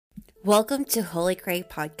Welcome to Holy Cray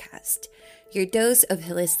Podcast, your dose of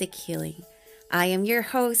holistic healing. I am your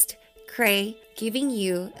host, Cray, giving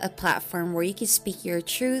you a platform where you can speak your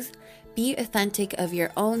truth, be authentic of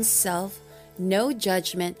your own self, no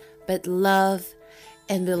judgment, but love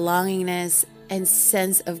and belongingness and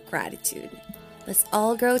sense of gratitude. Let's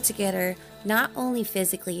all grow together, not only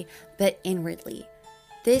physically, but inwardly.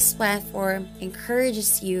 This platform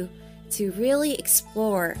encourages you to really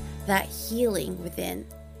explore that healing within,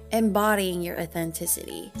 embodying your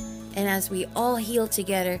authenticity. And as we all heal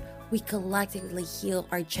together, we collectively heal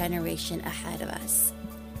our generation ahead of us.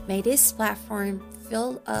 May this platform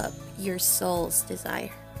fill up your soul's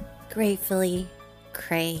desire. Gratefully,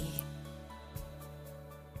 Cray.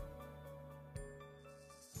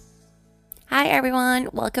 Hi everyone,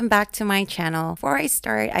 welcome back to my channel. Before I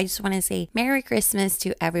start, I just want to say Merry Christmas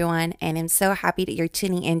to everyone, and I'm so happy that you're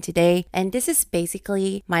tuning in today. And this is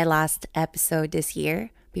basically my last episode this year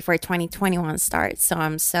before 2021 starts. So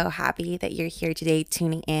I'm so happy that you're here today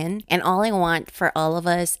tuning in. And all I want for all of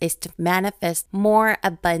us is to manifest more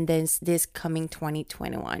abundance this coming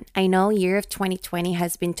 2021. I know year of 2020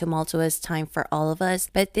 has been tumultuous time for all of us,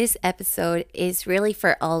 but this episode is really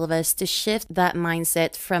for all of us to shift that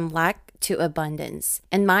mindset from lack to abundance.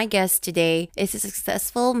 And my guest today is a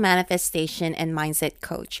successful manifestation and mindset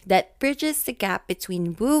coach that bridges the gap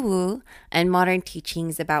between woo-woo and modern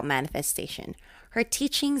teachings about manifestation. Her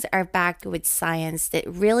teachings are backed with science that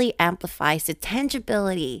really amplifies the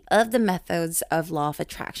tangibility of the methods of law of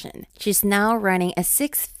attraction. She's now running a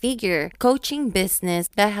six-figure coaching business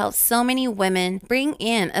that helps so many women bring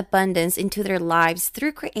in abundance into their lives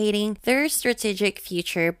through creating their strategic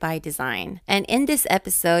future by design. And in this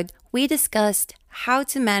episode, we discussed how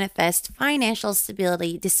to manifest financial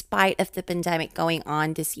stability despite of the pandemic going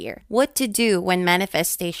on this year. What to do when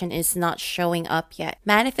manifestation is not showing up yet.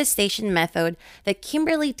 Manifestation method that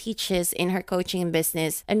Kimberly teaches in her coaching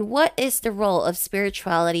business, and what is the role of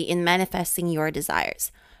spirituality in manifesting your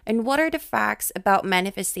desires. And what are the facts about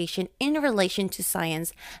manifestation in relation to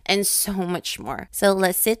science, and so much more. So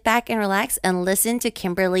let's sit back and relax and listen to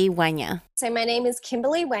Kimberly Wenya. So my name is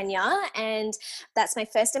Kimberly Wenya, and that's my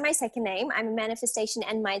first and my second name. I'm a manifestation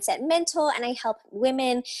and mindset mentor, and I help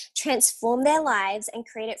women transform their lives and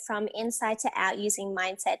create it from inside to out using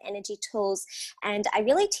mindset energy tools. And I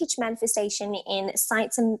really teach manifestation in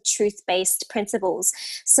science and truth-based principles.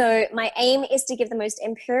 So my aim is to give the most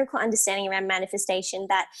empirical understanding around manifestation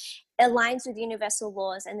that aligns with universal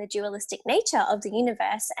laws and the dualistic nature of the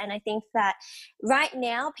universe. And I think that right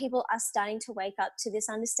now people are starting to wake up to this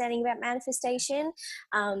understanding about manifestation.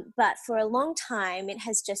 But for a long time, it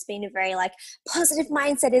has just been a very positive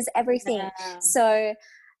mindset is everything. Yeah. So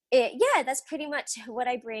that's pretty much what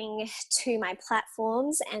I bring to my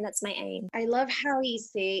platforms, and that's my aim. I love how you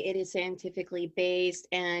say it is scientifically based,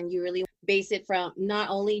 and you really base it from not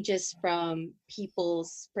only just from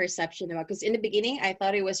people's perception about, because in the beginning I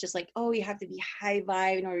thought it was just you have to be high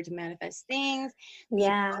vibe in order to manifest things, be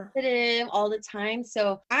positive all the time.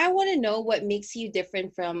 So I want to know what makes you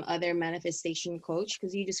different from other manifestation coach,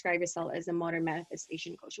 because you describe yourself as a modern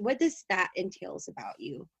manifestation coach. What does that entails about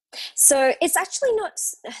you? So it's actually not,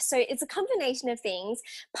 so it's a combination of things,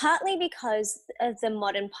 partly because of the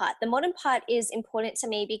modern part. The modern part is important to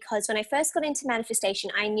me because when I first got into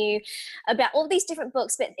manifestation, I knew about all these different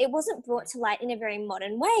books, but it wasn't brought to light in a very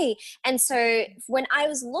modern way. And so when I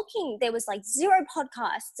was looking, there was zero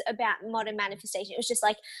podcasts about modern manifestation. It was just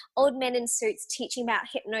old men in suits teaching about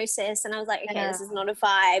hypnosis. And I was like, okay, This is not a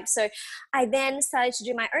vibe. So I then started to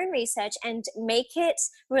do my own research and make it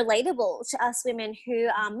relatable to us women who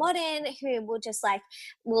are modern, who will just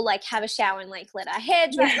will have a shower and let our hair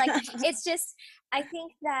dry. It's just, I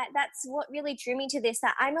think that that's what really drew me to this,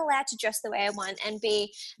 that I'm allowed to dress the way I want and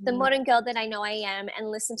be the modern girl that I know I am and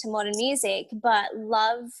listen to modern music, but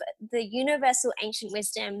love the universal ancient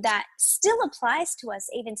wisdom that still applies to us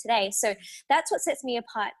even today. So that's what sets me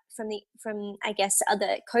apart from I guess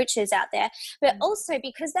other coaches out there. But also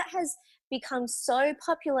because that has become so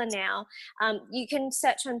popular now, you can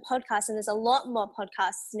search on podcasts, and there's a lot more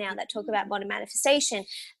podcasts now that talk about modern manifestation.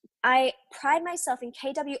 I pride myself in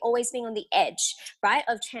KW always being on the edge, right,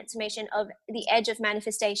 of transformation, of the edge of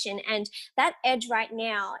manifestation. And that edge right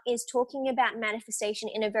now is talking about manifestation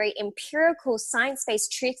in a very empirical,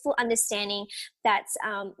 science-based, truthful understanding that's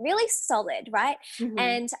really solid, right? Mm-hmm.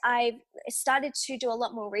 And I've started to do a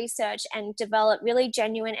lot more research and develop really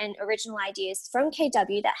genuine and original ideas from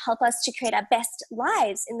KW that help us to create our best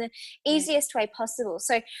lives in the easiest way possible.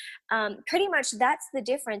 So pretty much that's the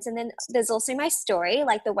difference. And then there's also my story,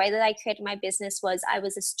 the way that I created my business was I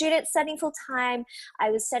was a student studying full time.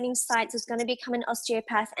 I was studying science, was going to become an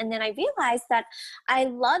osteopath. And then I realized that I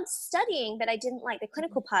loved studying, but I didn't like the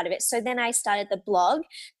clinical part of it. So then I started the blog,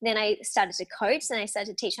 then I started to coach, then I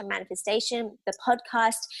started to teach on manifestation, the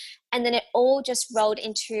podcast, and then it all just rolled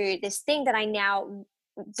into this thing that I now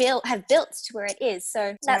have built to where it is.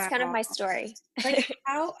 So that's kind of my story. Like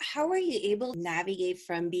how are you able to navigate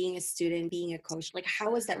from being a student, being a coach? Like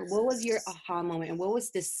how was that? What was your aha moment, and what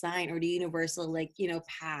was the sign or the universal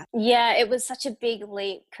path? Yeah, it was such a big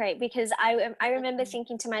leap, Craig, because I remember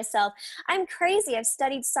thinking to myself, I'm crazy. I've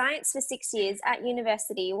studied science for 6 years at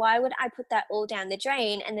university. Why would I put that all down the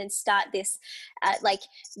drain and then start this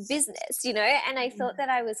business, And I thought that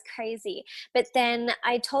I was crazy. But then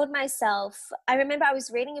I told myself, I remember I was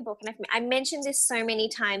reading a book, and I mentioned this so many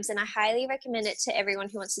times, and I highly recommend it to everyone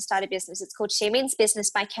who wants to start a business. It's called She Means Business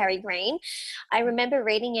by Carrie Green. I remember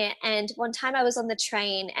reading it, and one time I was on the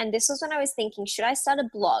train, and this was when I was thinking, should I start a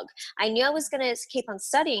blog? I knew I was going to keep on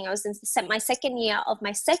studying. I was in my second year of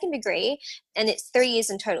my second degree, and it's 3 years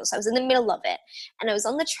in total. So I was in the middle of it, and I was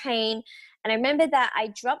on the train, and I remember that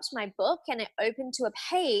I dropped my book and it opened to a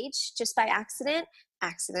page just by accident,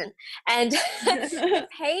 and the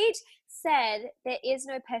page said, there is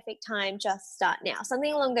no perfect time, just start now,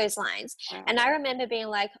 something along those lines. Wow. And I remember being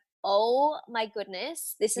like, oh my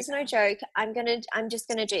goodness, this is no joke. I'm just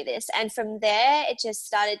gonna do this. And from there it just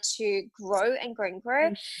started to grow and grow and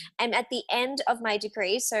grow. And at the end of my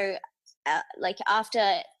degree, so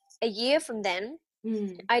after a year from then,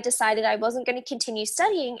 I decided I wasn't going to continue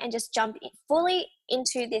studying and just jump fully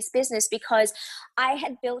into this business, because I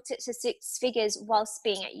had built it to 6 figures whilst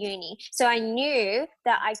being at uni. So I knew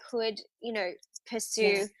that I could,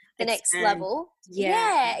 pursue the next level.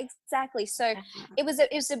 Yeah, exactly. So it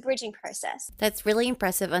was a bridging process. That's really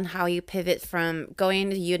impressive on how you pivot from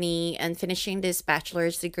going to uni and finishing this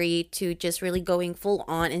bachelor's degree to just really going full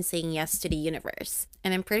on and saying yes to the universe.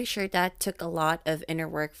 And I'm pretty sure that took a lot of inner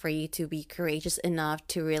work for you to be courageous enough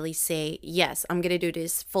to really say, yes, I'm going to do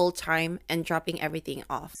this full time, and dropping everything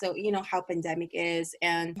off. So, how pandemic is,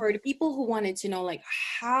 and for the people who wanted to know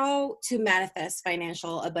how to manifest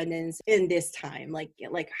financial abundance in this time,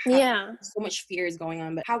 so much fear is going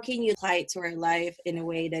on, but how can you apply it to our life in a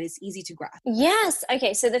way that is easy to grasp? Yes.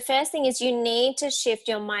 Okay. So the first thing is you need to shift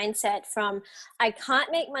your mindset from, I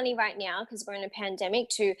can't make money right now because we're in a pandemic,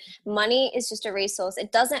 to money is just a resource.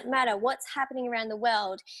 It doesn't matter what's happening around the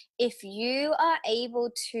world. If you are able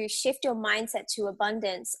to shift your mindset to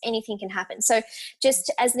abundance, anything can happen. So just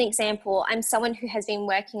as an example, I'm someone who has been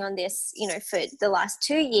working on this, for the last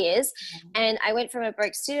 2 years, and I went from a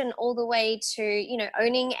broke student all the way to,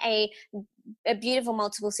 owning a beautiful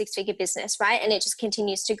multiple 6-figure business, right? And it just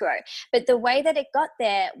continues to grow. But the way that it got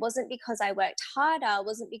there wasn't because I worked harder,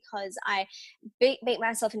 wasn't because I beat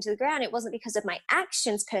myself into the ground. It wasn't because of my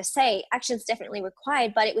actions per se. Actions definitely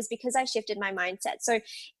required, but it was because I shifted my mindset. So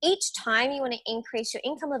each time you want to increase your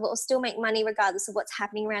income level or still make money regardless of what's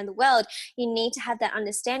happening around the world, you need to have that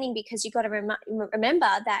understanding, because you've got to remember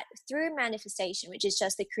that through manifestation, which is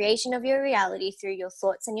just the creation of your reality through your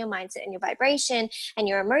thoughts and your mindset and your vibration and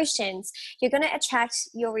your emotions, you're going to attract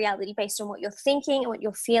your reality based on what you're thinking and what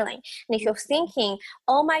you're feeling. And if you're thinking,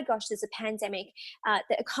 oh my gosh, there's a pandemic,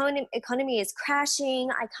 the economy is crashing,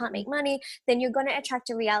 I can't make money, then you're going to attract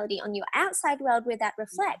a reality on your outside world where that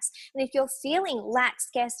reflects. And if you're feeling lack,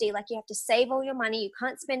 scarcity, like you have to save all your money, you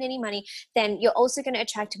can't spend any money, then you're also going to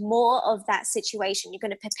attract more of that situation. You're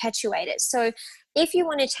going to perpetuate it. So if you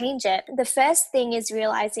want to change it, the first thing is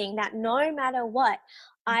realizing that no matter what,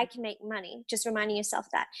 I can make money. Just reminding yourself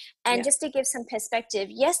that. And just to give some perspective,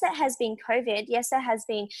 yes, there has been COVID. Yes, there has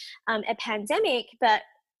been a pandemic, but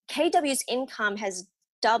KW's income has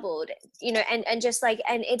doubled, and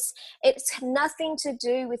it's nothing to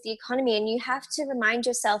do with the economy. And you have to remind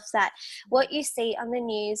yourself that what you see on the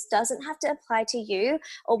news doesn't have to apply to you,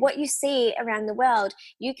 or what you see around the world.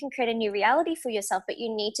 You can create a new reality for yourself, but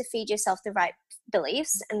you need to feed yourself the right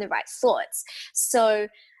beliefs and the right thoughts. So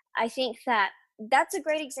I think that's a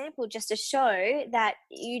great example, just to show that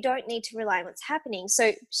you don't need to rely on what's happening.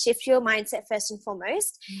 So shift your mindset first and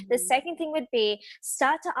foremost. The second thing would be,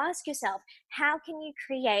 start to ask yourself, how can you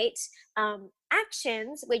create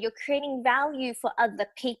actions where you're creating value for other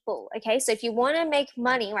people? Okay, so if you want to make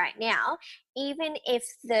money right now, even if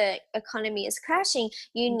the economy is crashing,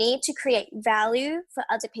 you need to create value for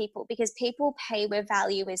other people, because people pay where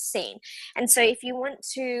value is seen. And so if you want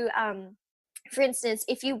to for instance,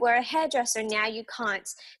 if you were a hairdresser, now you can't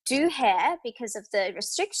do hair because of the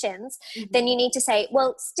restrictions, then you need to say,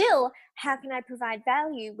 well, still, how can I provide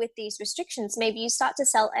value with these restrictions? Maybe you start to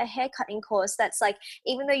sell a hair cutting course that's like,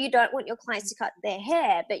 even though you don't want your clients to cut their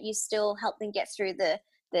hair, but you still help them get through the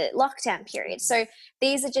lockdown period. So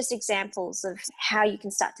these are just examples of how you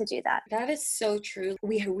can start to do that. That is so true.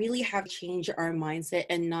 We really have to change our mindset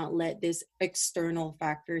and not let this external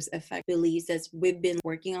factors affect beliefs that we've been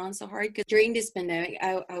working on so hard. Because during this pandemic,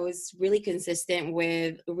 I was really consistent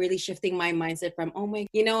with really shifting my mindset from, oh my,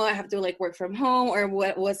 I have to like work from home, or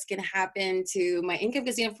what's going to happen to my income?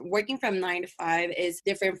 Because, working from 9 to 5 is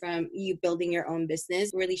different from you building your own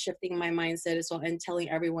business. Really shifting my mindset as well and telling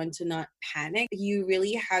everyone to not panic. You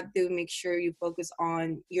really have to make sure you focus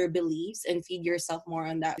on your beliefs and feed yourself more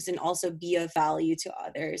on that, and also be of value to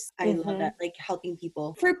others. I love that, like helping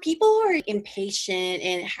people. For people who are impatient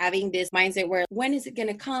and having this mindset where, when is it going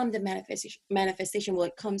to come? The manifestation, will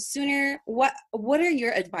it come sooner? What are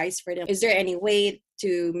your advice for them? Is there any way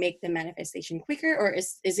to make the manifestation quicker, or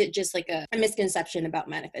is it just like a misconception about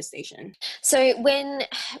manifestation? So when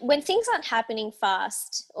things aren't happening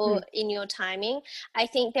fast or in your timing, I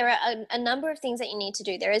think there are a number of things that you need to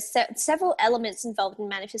do. There is several elements involved in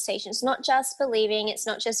manifestation. It's not just believing, it's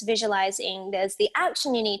not just visualizing. There's the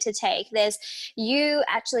action you need to take. There's you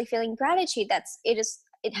actually feeling gratitude.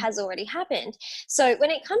 It has already happened. So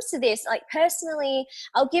when it comes to this, like personally,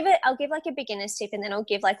 I'll give like a beginner's tip, and then I'll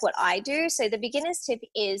give like what I do. So the beginner's tip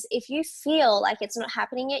is, if you feel like it's not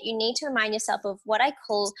happening yet, you need to remind yourself of what I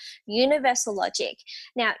call universal logic.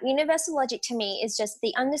 Now, universal logic to me is just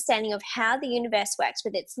the understanding of how the universe works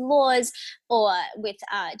with its laws, or with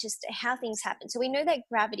just how things happen. So we know that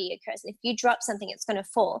gravity occurs, and if you drop something, it's going to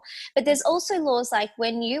fall. But there's also laws like,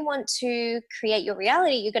 when you want to create your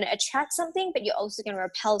reality, you're going to attract something, but you're also going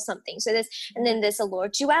to repel something. So there's a law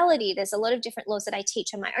of duality. There's a lot of different laws that I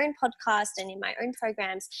teach on my own podcast and in my own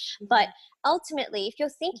programs. But ultimately, if you're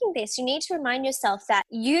thinking this, you need to remind yourself that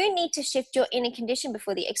you need to shift your inner condition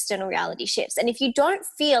before the external reality shifts. And if you don't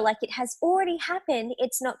feel like it has already happened,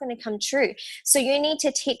 it's not going to come true. So you need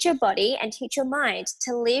to teach your body and teach your mind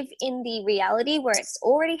to live in the reality where it's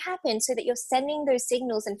already happened, so that you're sending those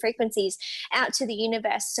signals and frequencies out to the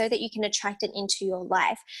universe so that you can attract it into your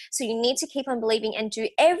life. So you need to keep on believing and do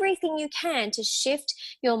everything you can to shift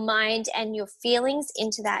your mind and your feelings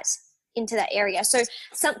into that area. So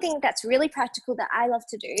something that's really practical that I love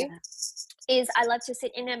to do is I love to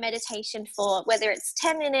sit in a meditation for, whether it's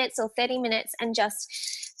 10 minutes or 30 minutes, and just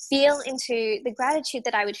feel into the gratitude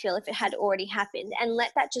that I would feel if it had already happened, and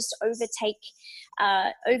let that just overtake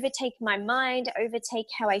my mind, overtake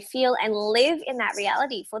how I feel, and live in that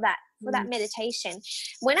reality for that meditation.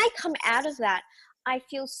 When I come out of that, I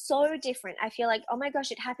feel so different. I feel like, oh my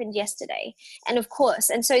gosh, it happened yesterday. And of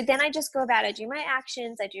course, and so then I just go about, I do my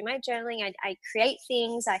actions, I do my journaling, I create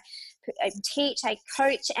things, I teach, I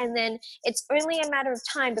coach, and then it's only a matter of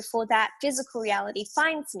time before that physical reality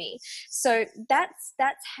finds me. So that's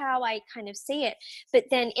how I kind of see it. But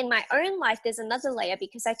then in my own life, there's another layer,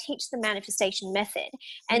 because I teach the manifestation method.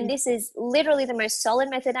 And this is literally the most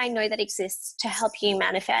solid method I know that exists to help you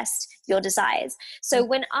manifest your desires. So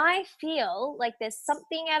when I feel like there's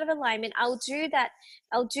something out of alignment, I'll do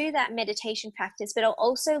that meditation practice, but I'll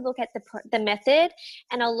also look at the method,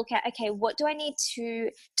 and I'll look at, okay, what do I need to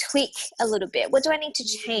tweak a little bit? What do I need to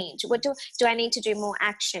change? What do I need to do more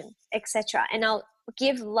action, etc.? And I'll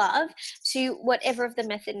give love to whatever of the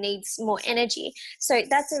method needs more energy. So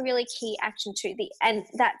that's a really key action too. And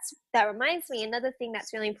that reminds me, another thing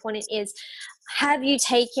that's really important is, have you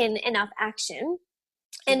taken enough action?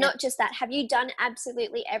 And not just that, have you done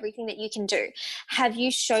absolutely everything that you can do? Have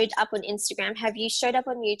you showed up on Instagram? Have you showed up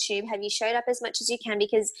on YouTube? Have you showed up as much as you can?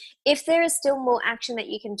 Because if there is still more action that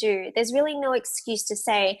you can do, there's really no excuse to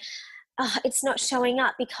say, oh, it's not showing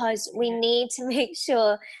up, because we need to make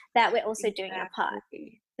sure that we're also doing our part.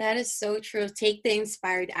 That is so true. Take the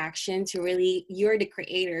inspired action to really, you're the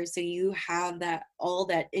creator. So you have all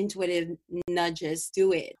that intuitive nudges,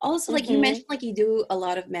 do it. Also, like you mentioned, like you do a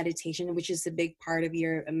lot of meditation, which is a big part of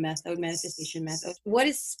your manifestation method. What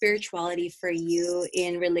is spirituality for you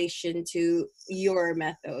in relation to your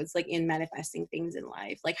methods, like in manifesting things in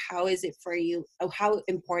life? Like, how is it for you? How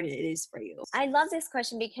important it is for you? I love this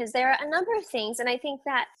question, because there are a number of things. And I think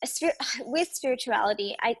that with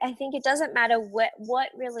spirituality, I think it doesn't matter what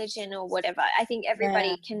religion or whatever. I think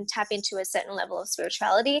everybody can tap into a certain level of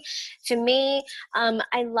spirituality. For me,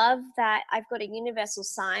 I love that I've got a universal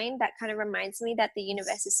sign that kind of reminds me that the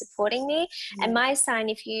universe is supporting me. And my sign,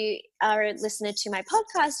 if you are a listener to my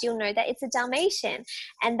podcast, you'll know that it's a Dalmatian,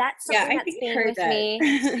 and that's something that's been with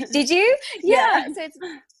me. Did you? Yeah. So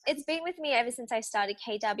it's been with me ever since I started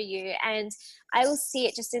KW, and I will see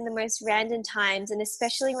it just in the most random times, and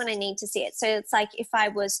especially when I need to see it. So it's like if I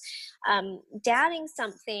was doubting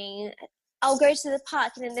something, I'll go to the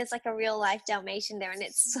park and then there's like a real life Dalmatian there, and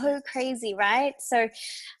it's so crazy, right? So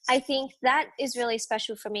I think that is really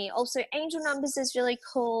special for me. Also, angel numbers is really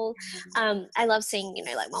cool. I love seeing,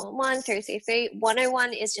 like 111, 333,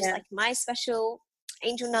 101 is just like my special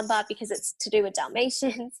angel number because it's to do with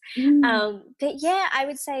Dalmatians. But yeah, I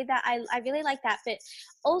would say that I really like that. But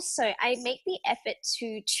also I make the effort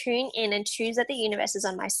to tune in and choose that the universe is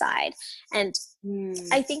on my side. And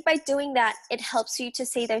I think by doing that, it helps you to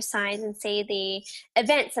see those signs and see the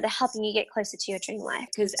events that are helping you get closer to your dream life.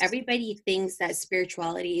 Because everybody thinks that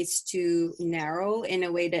spirituality is too narrow in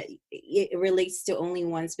a way that it relates to only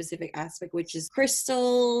one specific aspect, which is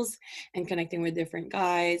crystals and connecting with different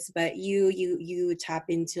guides. But you tap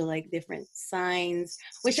into like different signs,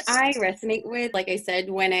 which I resonate with. Like I said,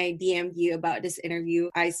 when I DM'd you about this interview,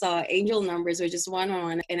 I saw angel numbers, which is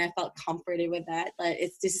 111, and I felt comforted with that. But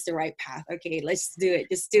this is the right path. Okay, let's do it.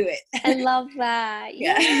 Just do it. I love that.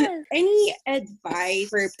 Yes. Any advice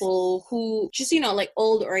for people who just, like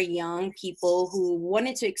old or young people who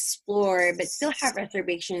wanted to explore but still have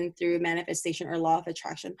reservation through manifestation or law of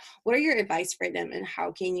attraction? What are your advice for them, and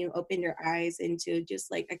how can you open their eyes into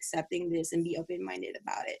just like accepting this and be open-minded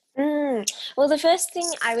about it? Well, the first thing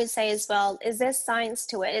I would say as well is there's science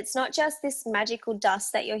to it. It's not just this magical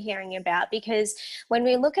dust that you're hearing about, because when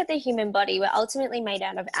we look at the human body, we're ultimately made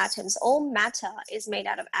out of atoms. All matter is made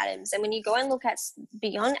out of atoms. And when you go and look at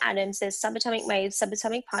beyond atoms, there's subatomic waves,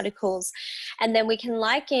 subatomic particles, and then we can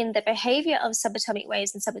liken the behavior of subatomic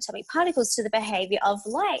waves and subatomic particles to the behavior of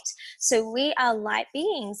light. So we are light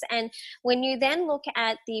beings. And when you then look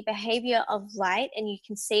at the behavior of light, and you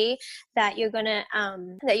can see that you're going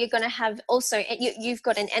to have also, you've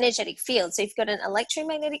got an energetic field. So you've got an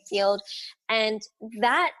electromagnetic field, and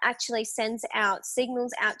that actually sends out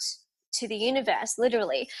signals out to the universe,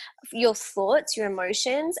 literally your thoughts, your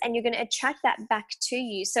emotions, and you're going to attract that back to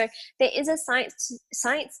you. So there is a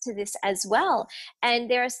science to this as well.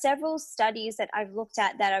 And there are several studies that I've looked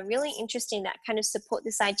at that are really interesting that kind of support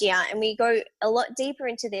this idea. And we go a lot deeper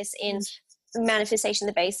into this in Manifestation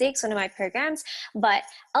the Basics, one of my programs. But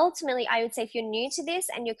ultimately, I would say if you're new to this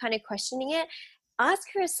and you're kind of questioning it, ask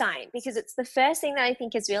for a sign, because it's the first thing that I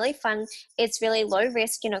think is really fun. It's really low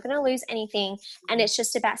risk. You're not going to lose anything. And it's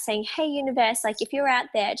just about saying, hey, universe, like if you're out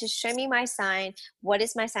there, just show me my sign. What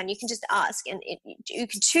is my sign? You can just ask, and you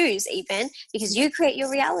can choose even, because you create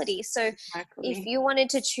your reality. So if you wanted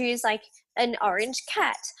to choose like an orange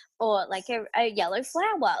cat or like a yellow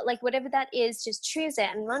flower, like whatever that is, just choose it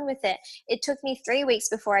and run with it. It took me 3 weeks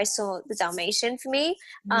before I saw the Dalmatian for me.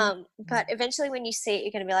 But eventually when you see it,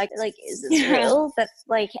 you're going to be like, is this real? That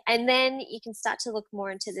and then you can start to look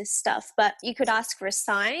more into this stuff. But you could ask for a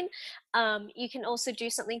sign. You can also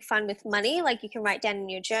do something fun with money. Like you can write down in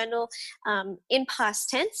your journal, in past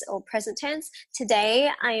tense or present tense,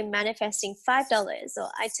 today I am manifesting $5, or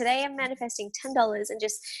today I'm manifesting $10. And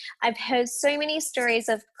just, I've heard so many stories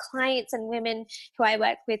of clients and women who I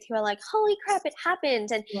work with who are like, holy crap, it happened.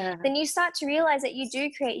 And then you start to realize that you do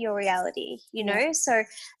create your reality, you know? So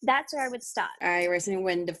that's where I would start. I resonate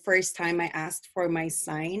when the first time I asked for my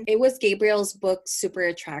sign, it was Gabriel's book, Super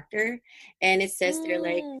Attractor. And it says they're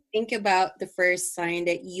like, think about the first sign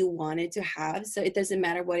that you wanted to have. So it doesn't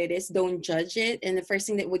matter what it is, don't judge it. And the first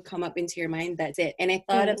thing that would come up into your mind, that's it. And I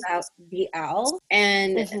thought about the owl,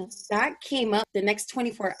 and that came up the next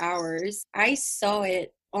 24 hours. I saw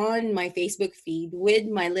it on my Facebook feed with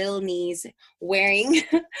my little niece wearing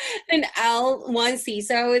an owl onesie.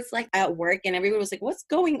 So it's like at work, and everyone was like, what's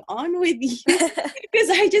going on with you? Because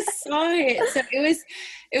I just saw it. So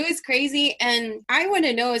it was crazy. And I want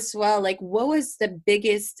to know as well, like, what was the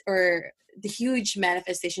biggest or the huge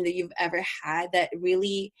manifestation that you've ever had that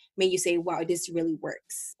really made you say, wow, this really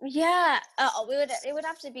works? Yeah. It would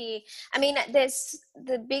have to be, I mean,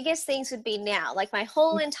 the biggest things would be now, like my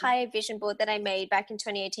whole entire vision board that I made back in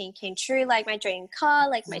 2018 came true, like my dream car,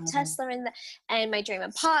 like my Tesla and my dream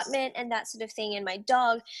apartment and that sort of thing, and my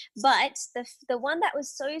dog. But the one that was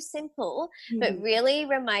so simple, but really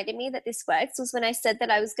reminded me that this works, was when I said that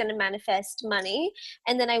I was going to manifest money.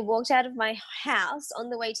 And then I walked out of my house on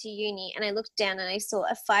the way to uni, and I looked down and I saw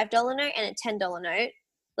a $5 note and a $10 note,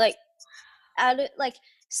 like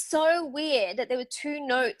so weird that there were two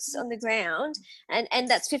notes on the ground, and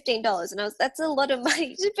that's $15, and that's a lot of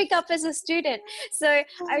money to pick up as a student. So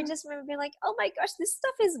I just remember being like, oh my gosh, this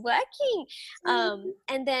stuff is working.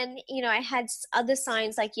 And then, you know, I had other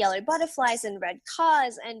signs like yellow butterflies and red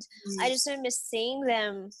cars, and I just remember seeing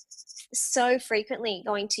them so frequently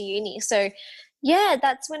going to uni. So yeah,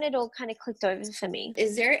 that's when it all kind of clicked over for me.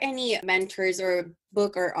 Is there any mentors or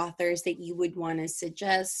book or authors that you would want to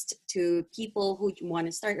suggest to people who want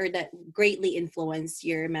to start or that greatly influence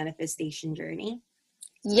your manifestation journey?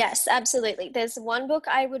 Yes, absolutely. There's one book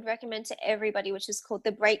I would recommend to everybody, which is called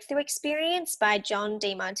The Breakthrough Experience by John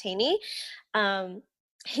DeMartini.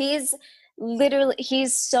 He's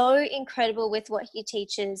so incredible with what he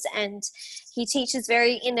teaches, and he teaches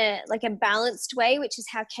very in a balanced way, which is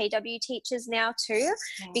how KW teaches now too,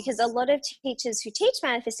 because a lot of teachers who teach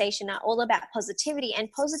manifestation are all about positivity,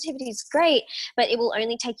 and positivity is great, but it will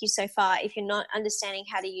only take you so far if you're not understanding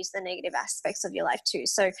how to use the negative aspects of your life too.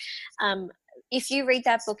 So if you read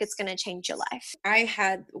that book, it's going to change your life. I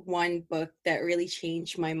had one book that really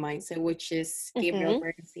changed my mindset, which is Gabriel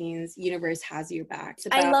Bernstein's Universe Has Your Back.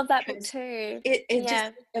 I love that book too. It's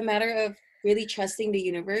just a matter of really trusting the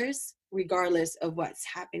universe, regardless of what's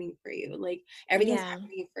happening for you. Like everything's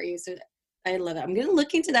happening for you. So I love it. I'm going to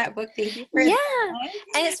look into that book. Thank you for And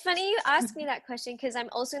it's funny you asked me that question, because I'm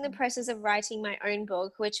also in the process of writing my own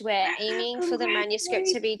book, which we're aiming for the manuscript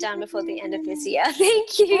to be done before the end of this year.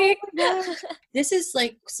 Thank you. This is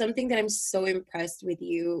like something that I'm so impressed with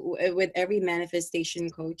you, with every manifestation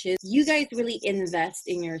coach, is you guys really invest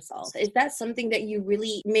in yourself. Is that something that you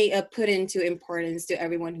really may put into importance to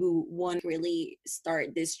everyone who want to really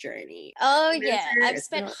start this journey? Oh yeah, I've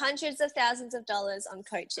spent hundreds of thousands of dollars on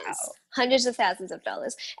coaches. Wow. Hundreds of thousands of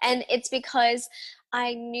dollars. And it's because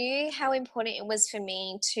I knew how important it was for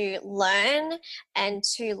me to learn and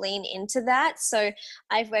to lean into that. So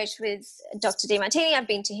I've worked with Dr. DeMartini. I've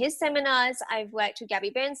been to his seminars. I've worked with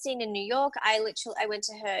Gabby Bernstein in New York. I went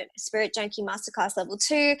to her Spirit Junkie Masterclass Level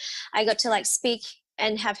 2. I got to speak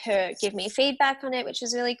and have her give me feedback on it, which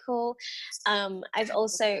was really cool. I've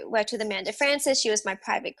also worked with Amanda Francis. She was my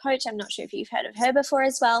private coach. I'm not sure if you've heard of her before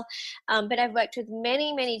as well. But I've worked with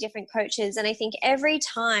many, many different coaches. And I think every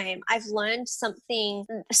time I've learned something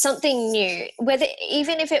new,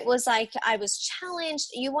 even if it was like I was challenged.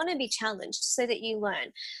 You want to be challenged so that you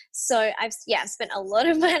learn. So I've spent a lot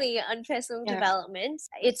of money on personal development.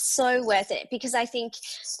 It's so worth it, because I think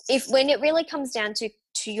when it really comes down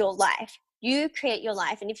to your life, you create your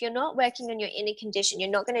life. And if you're not working on your inner condition, you're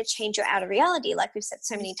not going to change your outer reality, like we've said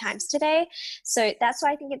so many times today. So that's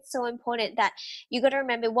why I think it's so important that you got to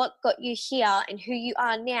remember what got you here, and who you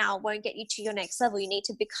are now won't get you to your next level. You need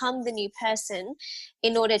to become the new person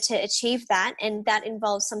in order to achieve that. And that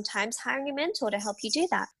involves sometimes hiring a mentor to help you do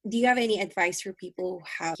that. Do you have any advice for people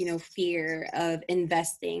who have, fear of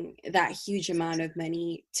investing that huge amount of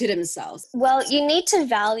money to themselves? Well, you need to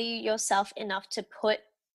value yourself enough to put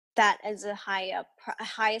that as a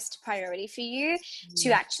highest priority for you,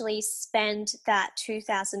 to actually spend that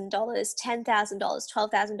 $2,000, $10,000,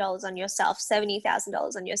 $12,000 on yourself,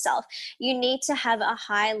 $70,000 on yourself. You need to have a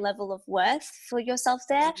high level of worth for yourself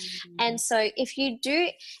there. And so if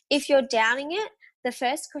you're doubting it, the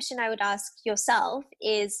first question I would ask yourself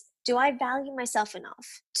is, do I value myself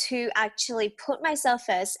enough to actually put myself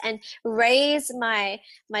first and raise my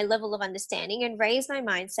level of understanding and raise my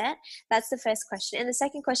mindset? That's the first question. And the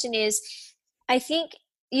second question is, I think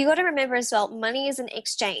you got to remember as well, money is an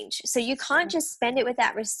exchange. So you can't just spend it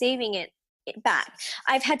without receiving it back.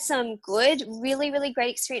 I've had some good, really, really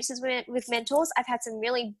great experiences with mentors. I've had some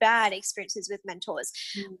really bad experiences with mentors.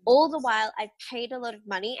 All the while, I've paid a lot of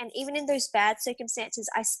money. And even in those bad circumstances,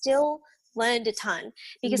 I still learned a ton,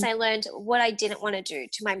 because I learned what I didn't want to do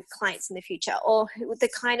to my clients in the future, or the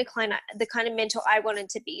kind of mentor I wanted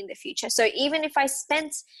to be in the future. So even if I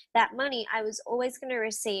spent that money, I was always going to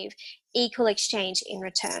receive equal exchange in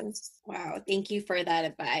return. Wow, thank you for that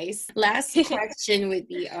advice. Last question would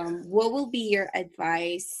be, what will be your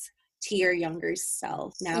advice to your younger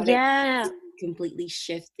self now that you completely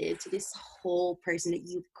shifted to this whole person that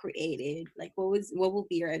you've created? Like, what will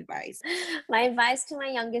be your advice? My advice to my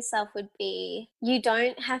younger self would be, you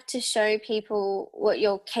don't have to show people what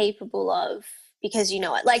you're capable of because you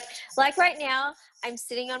know it. Like right now, I'm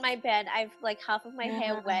sitting on my bed. I've half of my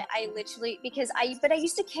hair wet. I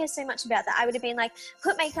used to care so much about that. I would have been like,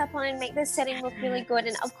 put makeup on, make the setting look really good.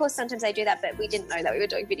 And of course, sometimes I do that, but we didn't know that we were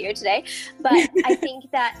doing video today. But I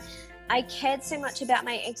think that I cared so much about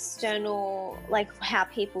my external, like how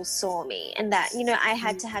people saw me, and that, you know, I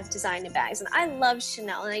had to have designer bags, and I love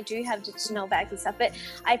Chanel, and I do have Chanel bags and stuff, but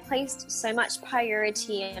I placed so much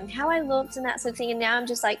priority in how I looked and that sort of thing. And now I'm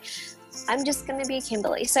just like, I'm just going to be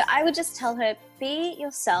Kimberly. So I would just tell her, be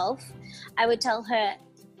yourself. I would tell her,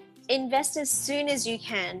 invest as soon as you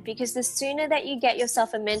can, because the sooner that you get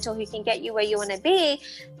yourself a mentor who can get you where you want to be,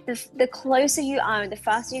 the closer you are and the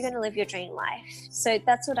faster you're going to live your dream life. So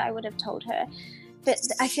that's what I would have told her. But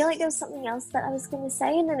I feel like there was something else that I was going to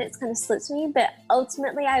say, and then it's kind of slipped me. But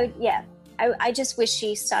ultimately, I just wish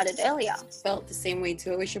she started earlier. Felt the same way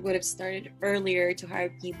too. I wish I would have started earlier to hire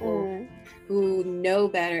people who know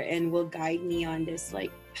better and will guide me on this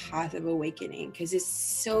like path of awakening, because it's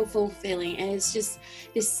so fulfilling, and it's just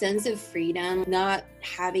this sense of freedom, not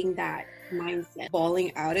having that mindset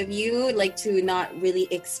falling out of you, like to not really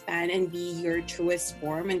expand and be your truest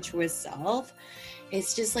form and truest self.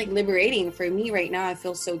 It's just like liberating for me right now. I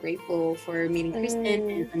feel so grateful for meeting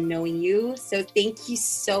Kristen and knowing you. So thank you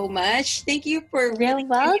so much. Thank you for really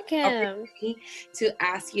welcome to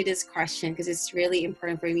ask you this question, because it's really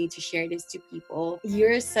important for me to share this to people.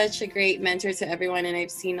 You're such a great mentor to everyone, and I've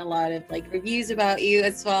seen a lot of like reviews about you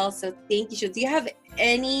as well. So thank you. So do you have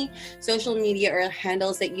any social media or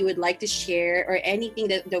handles that you would like to share, or anything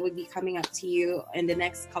that would be coming up to you in the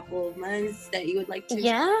next couple of months that you would like to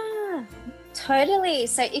share? Totally.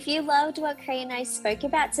 So if you loved what Cray and I spoke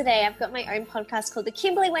about today, I've got my own podcast called the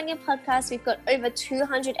Kimberly Wenya Podcast. We've got over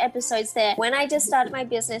 200 episodes there. When I just started my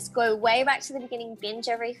business, go way back to the beginning, binge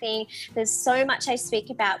everything. There's so much I speak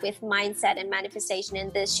about with mindset and manifestation,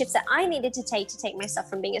 and the shifts that I needed to take myself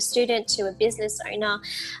from being a student to a business owner,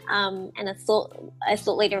 and a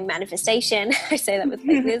thought leader in manifestation. I say that with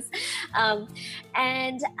business.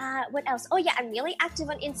 What else? Oh yeah, I'm really active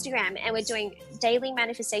on Instagram, and we're doing daily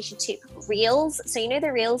manifestation tip reels. So you know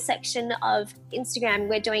the reels section of Instagram,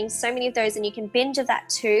 we're doing so many of those, and you can binge of that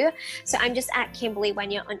too. So I'm just at Kimberly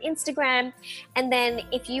Wenya on Instagram. And then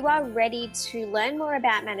if you are ready to learn more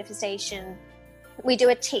about manifestation, we do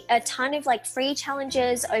a ton of like free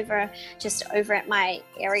challenges over at my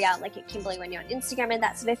area, like at Kimberly Wenya on Instagram and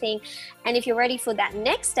that sort of thing. And if you're ready for that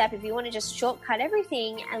next step, if you want to just shortcut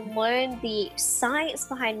everything and learn the science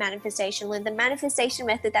behind manifestation, learn the manifestation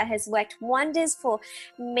method that has worked wonders for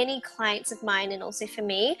many clients of mine and also for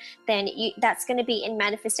me, then that's going to be in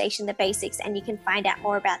Manifestation the Basics, and you can find out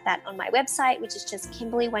more about that on my website, which is just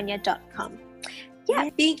kimberlywenya.com. Yeah.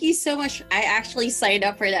 Thank you so much. I actually signed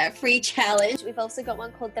up for that free challenge. We've also got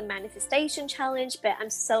one called the Manifestation Challenge, but I'm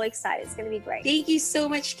so excited. It's going to be great. Thank you so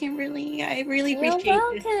much, Kimberly. I really appreciate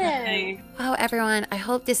it. Wow, everyone. I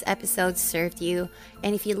hope this episode served you.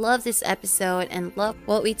 And if you love this episode and love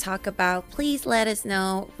what we talk about, please let us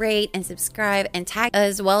know, rate and subscribe, and tag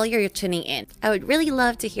us while you're tuning in. I would really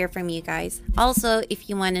love to hear from you guys. Also, if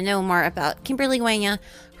you want to know more about Kimberly Wenya,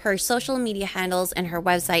 her social media handles and her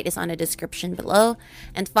website is on the description below,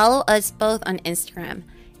 and follow us both on Instagram.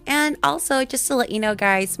 And also, just to let you know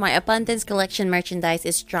guys, my Abundance Collection merchandise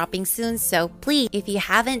is dropping soon, so please, if you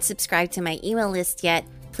haven't subscribed to my email list yet,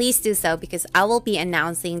 please do so, because I will be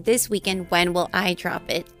announcing this weekend when will I drop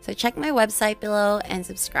it. So check my website below and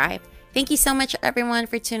subscribe. Thank you so much everyone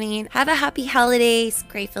for tuning in. Have a happy holidays.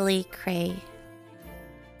 Gratefully, Cray.